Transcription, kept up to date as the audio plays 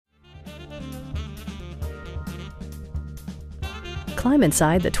Climb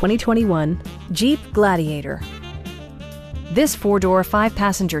inside the 2021 Jeep Gladiator. This four-door,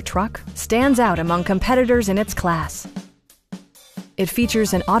 five-passenger truck stands out among competitors in its class. It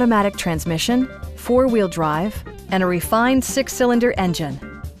features an automatic transmission, four-wheel drive, and a refined six-cylinder engine.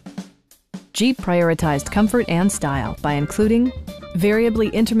 Jeep prioritized comfort and style by including variably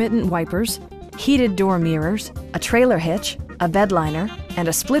intermittent wipers, heated door mirrors, a trailer hitch, a bedliner, and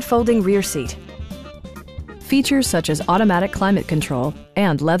a split-folding rear seat. Features such as automatic climate control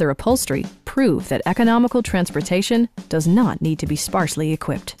and leather upholstery prove that economical transportation does not need to be sparsely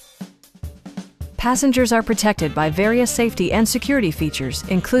equipped. Passengers are protected by various safety and security features,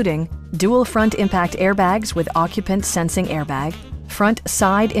 including dual front impact airbags with occupant sensing airbag, front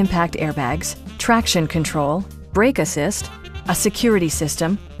side impact airbags, traction control, brake assist, a security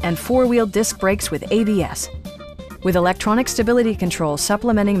system, and four-wheel disc brakes with ABS. With electronic stability control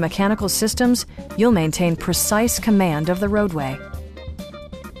supplementing mechanical systems, you'll maintain precise command of the roadway.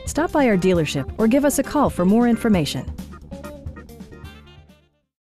 Stop by our dealership or give us a call for more information.